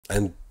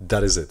and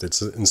that is it,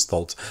 it's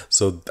installed.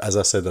 So as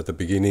I said at the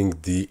beginning,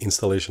 the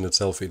installation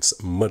itself,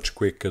 it's much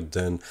quicker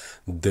than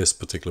this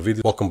particular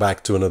video. Welcome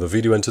back to another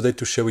video, and today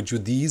to share with you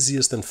the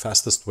easiest and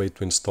fastest way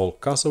to install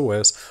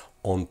CasaOS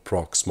on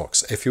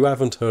Proxmox. If you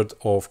haven't heard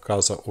of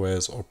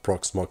CasaOS or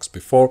Proxmox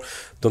before,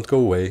 don't go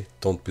away,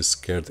 don't be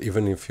scared.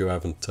 Even if you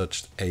haven't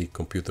touched a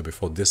computer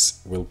before,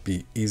 this will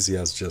be easy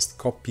as just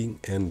copying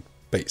and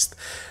paste.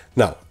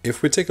 Now,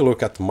 if we take a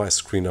look at my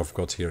screen, I've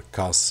got here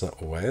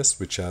CasaOS,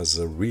 which has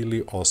a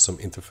really awesome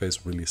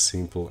interface, really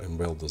simple and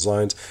well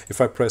designed.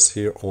 If I press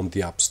here on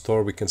the App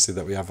Store, we can see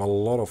that we have a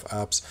lot of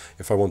apps.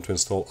 If I want to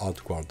install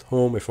AutoGuard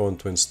Home, if I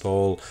want to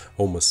install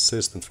Home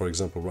Assistant, for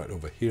example, right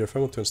over here, if I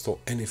want to install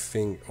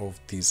anything of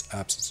these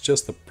apps, it's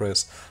just a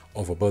press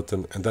of a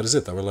button, and that is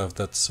it. I will have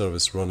that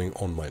service running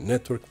on my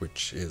network,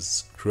 which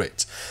is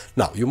great.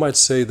 Now, you might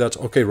say that,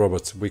 okay,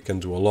 Robert, we can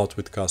do a lot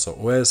with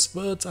CasaOS,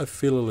 but I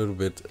feel a little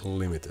bit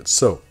limited.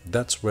 So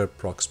that's where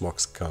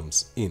Proxmox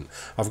comes in.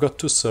 I've got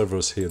two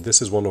servers here. This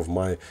is one of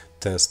my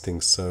testing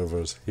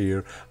servers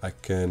here. I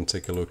can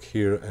take a look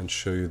here and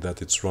show you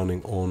that it's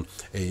running on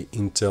a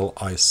Intel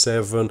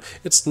i7.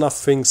 It's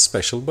nothing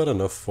special, but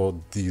enough for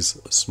these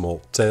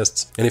small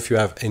tests. And if you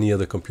have any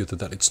other computer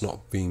that it's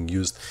not being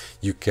used,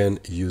 you can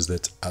use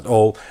it at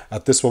all.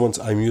 At this moment,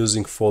 I'm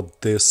using for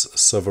this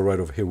server right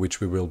over here, which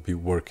we will be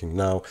working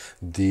now,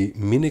 the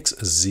Minix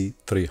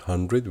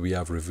Z300. We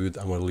have reviewed,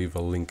 I'm going to leave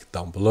a link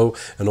down below,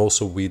 and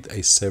also with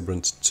a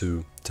Sabrent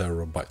 2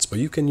 terabytes, but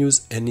you can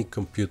use any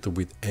computer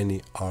with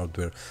any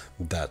hardware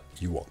that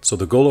you want. So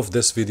the goal of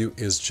this video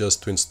is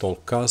just to install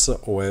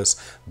CasaOS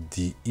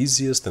the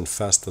easiest and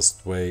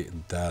fastest way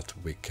that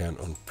we can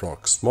on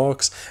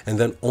Proxmox, and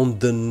then on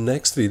the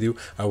next video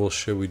I will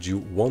share with you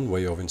one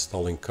way of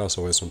installing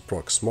CasaOS on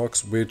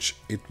Proxmox, which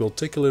it will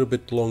take a little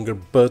bit longer,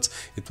 but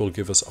it will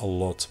give us a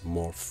lot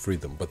more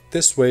freedom. But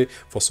this way,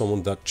 for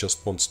someone that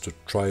just wants to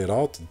try it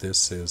out,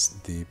 this is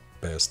the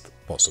best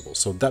possible.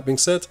 So that being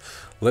said,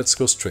 let's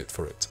go straight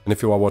for it. And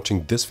if you are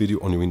watching this video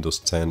on your Windows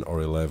 10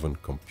 or 11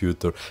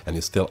 computer and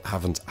you still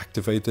haven't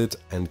activated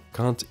and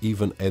can't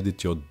even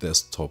edit your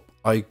desktop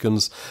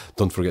icons,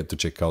 don't forget to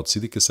check out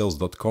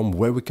CDKeysales.com,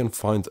 where we can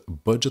find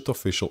budget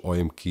official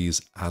OEM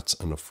keys at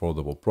an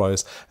affordable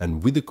price,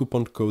 and with the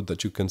coupon code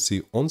that you can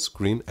see on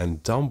screen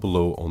and down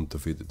below on the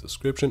video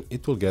description,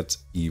 it will get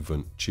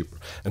even cheaper.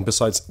 And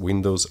besides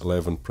Windows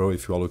 11 Pro,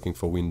 if you are looking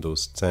for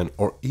Windows 10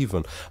 or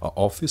even an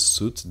Office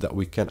suite that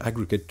we can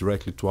aggregate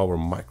directly to our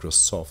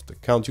Microsoft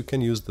account, you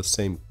can use the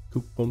same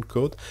coupon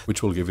code,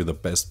 which will give you the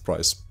best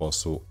price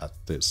possible at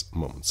this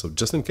moment. So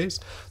just in case,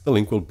 the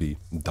link will be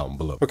down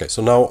below. Okay,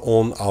 so now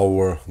on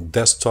our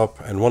desktop,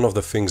 and one of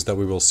the things that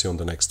we will see on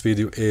the next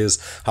video is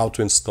how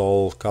to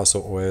install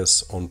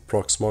CasaOS on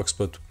Proxmox,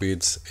 but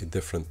with a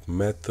different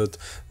method.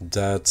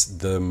 That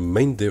the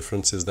main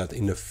difference is that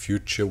in the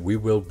future we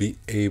will be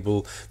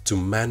able to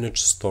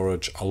manage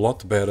storage a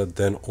lot better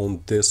than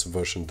on this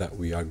version that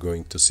we are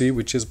going to see,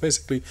 which is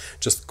basically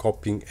just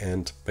copying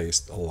and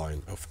paste a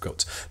line of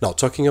code. Now,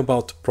 talking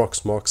about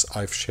Proxmox,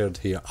 I've shared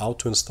here how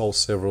to install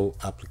several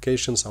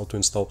applications, how to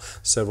install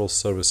several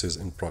services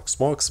in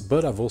Proxmox,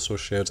 but I've also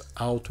shared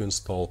how to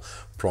install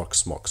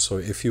Proxmox. So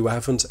if you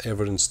haven't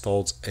ever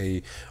installed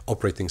a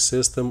operating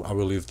system, I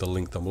will leave the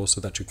link down below so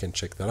that you can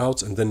check that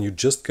out, and then you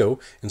just go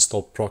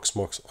install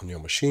Proxmox on your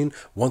machine.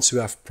 Once you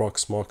have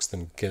Proxmox,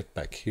 then get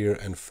back here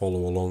and follow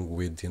along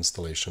with the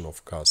installation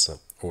of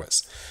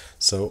CasaOS.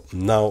 So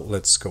now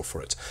let's go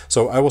for it.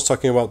 So I was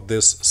talking about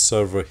this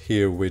server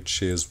here,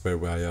 which is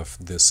where I have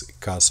this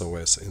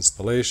CasaOS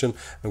installation.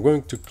 I'm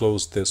going to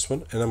close this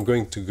one and I'm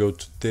going to go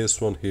to this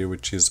one here,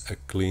 which is a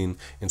clean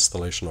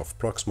installation of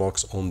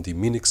Proxmox on the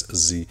Minix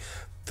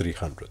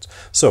Z300.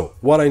 So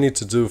what I need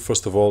to do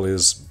first of all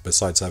is,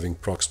 besides having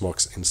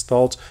Proxmox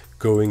installed,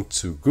 going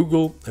to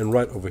Google, and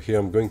right over here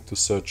I'm going to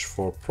search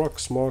for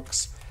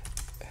Proxmox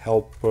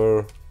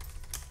helper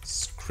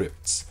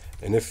scripts.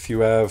 And if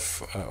you are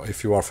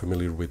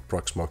familiar with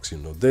Proxmox, you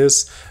know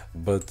this,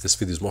 but this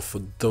video is more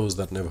for those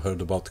that never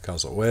heard about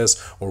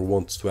CasaOS or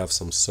want to have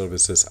some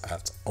services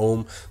at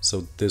home.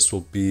 So this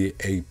will be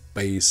a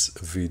base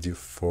video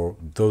for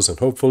those, and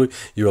hopefully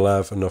you will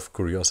have enough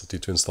curiosity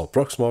to install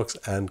Proxmox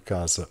and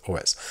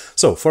CasaOS.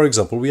 So for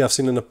example, we have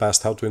seen in the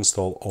past how to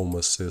install Home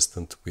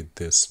Assistant with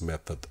this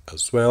method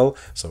as well.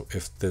 So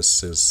if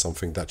this is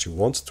something that you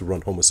want to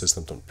run Home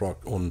Assistant on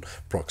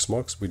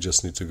Proxmox, we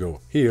just need to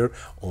go here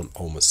on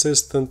Home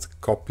Assistant,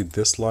 copy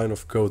this line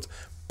of code,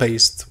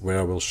 paste where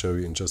I will show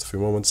you in just a few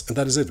moments, and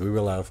that is it. We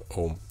will have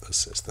Home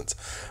Assistant.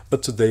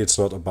 But today it's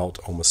not about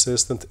Home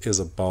Assistant, it's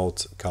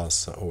about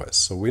CasaOS.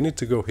 So we need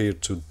to go here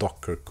to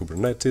Docker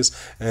Kubernetes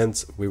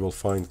and we will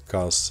find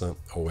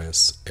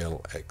CasaOS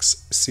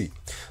LXC.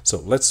 So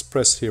let's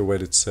press here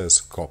where it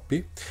says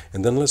copy,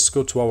 and then let's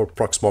go to our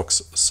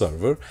Proxmox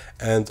server,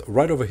 and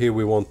right over here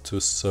we want to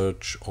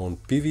search on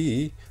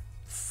PVE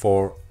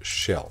for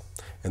shell,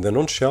 and then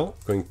on shell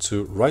I'm going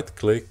to right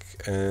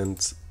click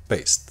and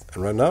paste.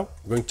 And right now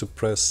I'm going to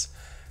press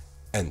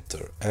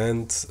enter,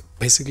 and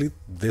basically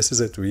this is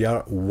it. We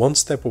are one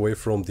step away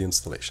from the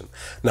installation.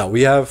 Now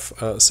we have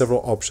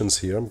several options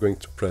here. I'm going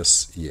to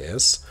press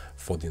yes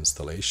for the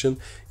installation,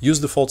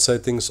 use default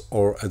settings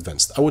or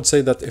advanced. I would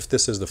say that if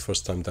this is the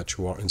first time that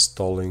you are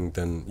installing,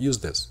 then use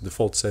this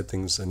default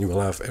settings and you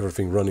will have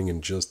everything running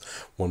in just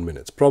 1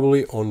 minute.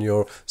 Probably on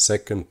your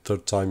second,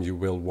 third time you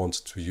will want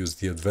to use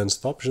the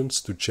advanced options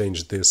to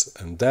change this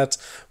and that,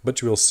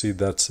 but you will see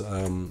that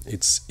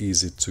it's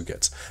easy to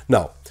get.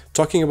 Now,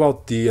 talking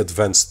about the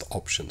advanced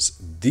options,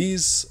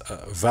 these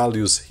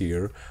values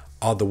here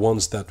are the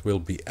ones that will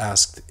be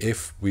asked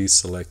if we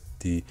select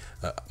the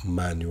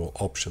manual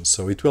options.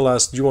 So it will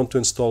ask, do you want to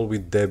install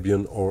with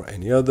Debian or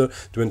any other?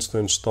 Do you want to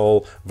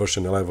install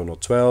version 11 or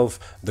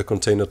 12, the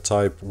container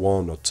type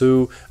 1 or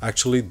 2?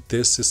 Actually,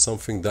 this is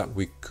something that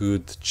we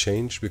could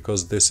change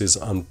because this is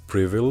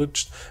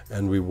unprivileged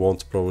and we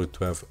want probably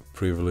to have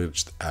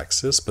privileged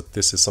access, but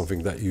this is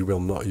something that you will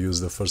not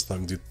use the first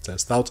time you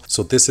test out.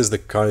 So this is the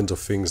kind of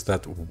things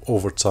that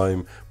over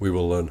time we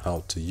will learn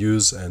how to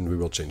use and we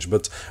will change.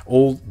 But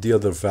all the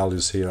other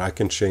values here, I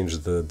can change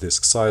the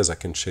disk size, I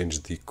can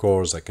change the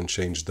cores, I can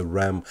change the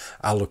RAM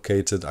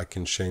allocated, I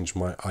can change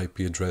my IP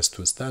address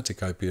to a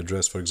static IP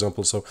address, for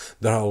example. So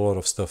there are a lot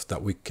of stuff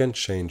that we can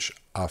change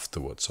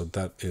afterwards, so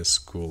that is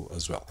cool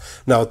as well.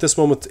 Now at this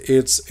moment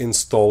it's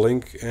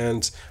installing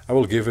and I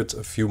will give it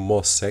a few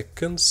more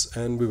seconds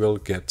and we will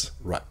get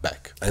right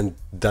back, and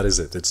that is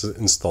it, it's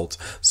installed.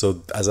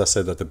 So as I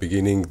said at the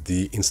beginning,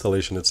 the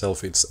installation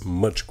itself, it's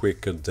much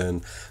quicker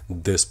than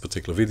this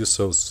particular video,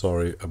 so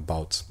sorry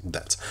about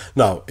that.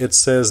 Now it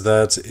says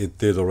that it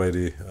did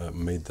already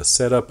made the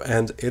setup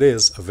and it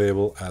is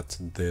available at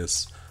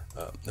this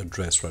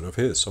address right over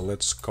here. So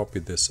let's copy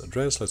this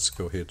address, let's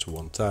go here to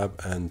one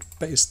tab and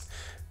paste,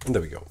 and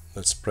there we go.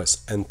 Let's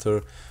press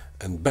enter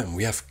and bam,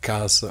 we have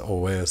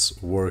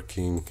CasaOS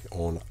working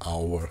on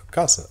our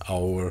Casa,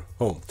 our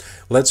home.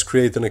 Let's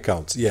create an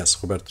account.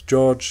 Yes, Roberto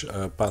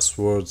Jorge,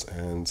 passwords,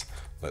 and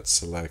let's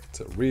select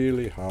a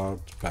really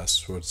hard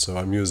password. So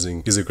I'm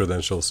using easy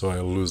credentials so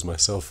I'll lose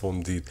myself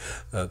on the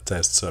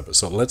test server.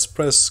 So let's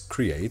press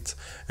create,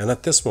 and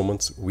at this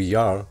moment we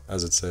are,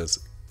 as it says,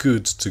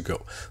 good to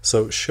go.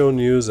 So show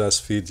news as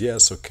feed,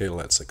 yes, okay,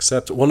 let's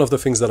accept. One of the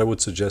things that I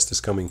would suggest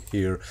is coming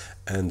here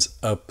and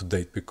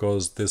update,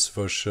 because this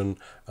version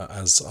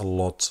has a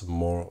lot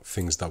more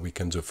things that we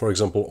can do. For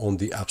example, on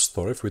the App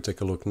Store, if we take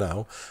a look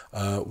now,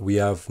 we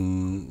have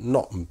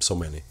not so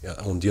many.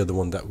 On the other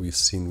one that we've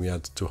seen, we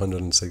had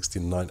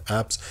 269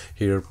 apps.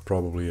 Here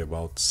probably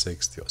about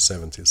 60 or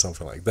 70,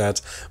 something like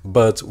that,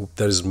 but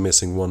there is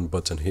missing one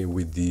button here.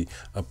 With the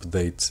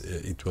update,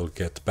 it will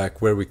get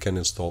back where we can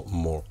install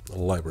more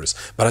libraries.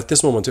 But at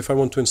this moment, if I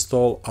want to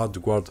install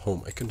AdGuard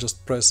Home, I can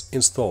just press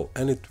install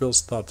and it will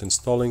start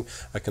installing.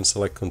 I can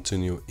select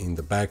continue in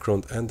the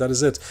background and that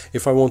is it.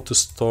 If I want to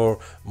store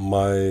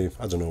my,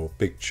 I don't know,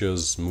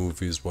 pictures,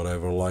 movies,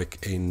 whatever,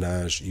 like a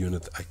NAS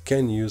unit, I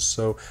can use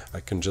so. I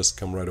can just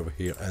come right over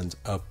here and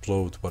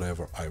upload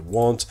whatever I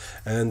want,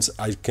 and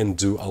I can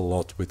do a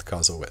lot with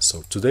CasaOS.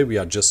 So today we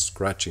are just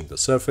scratching the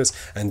surface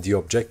and the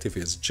objective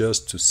is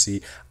just to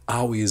see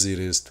how easy it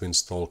is to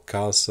install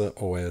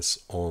CasaOS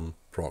on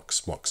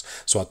Proxmox.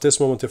 So at this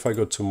moment, if I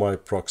go to my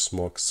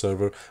Proxmox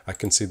server, I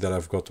can see that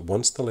I've got one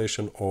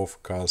installation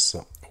of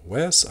CasaOS.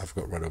 I've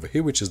got right over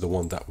here, which is the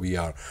one that we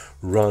are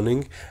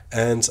running,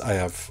 and I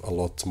have a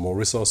lot more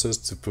resources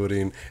to put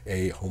in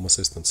a Home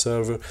Assistant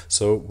server.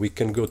 So we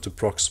can go to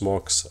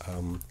Proxmox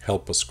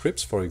helper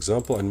scripts, for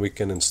example, and we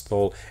can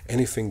install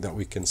anything that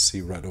we can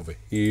see right over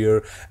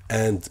here.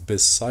 And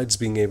besides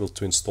being able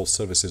to install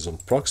services on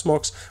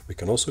Proxmox, we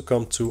can also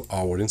come to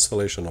our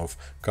installation of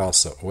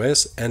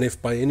CasaOS, and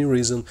if by any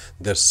reason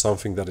there's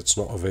something that it's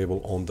not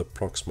available on the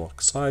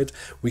Proxmox side,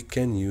 we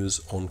can use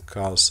on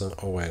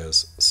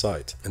CasaOS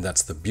side. And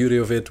that's the beauty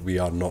of it. We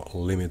are not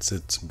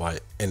limited by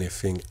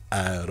anything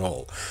at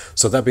all.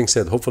 So that being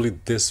said, hopefully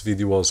this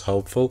video was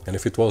helpful, and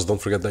if it was, don't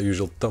forget that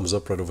usual thumbs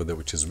up right over there,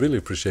 which is really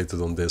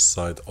appreciated on this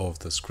side of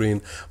the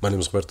screen. My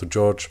name is Roberto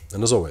Jorge,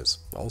 and as always,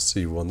 I'll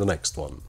see you on the next one.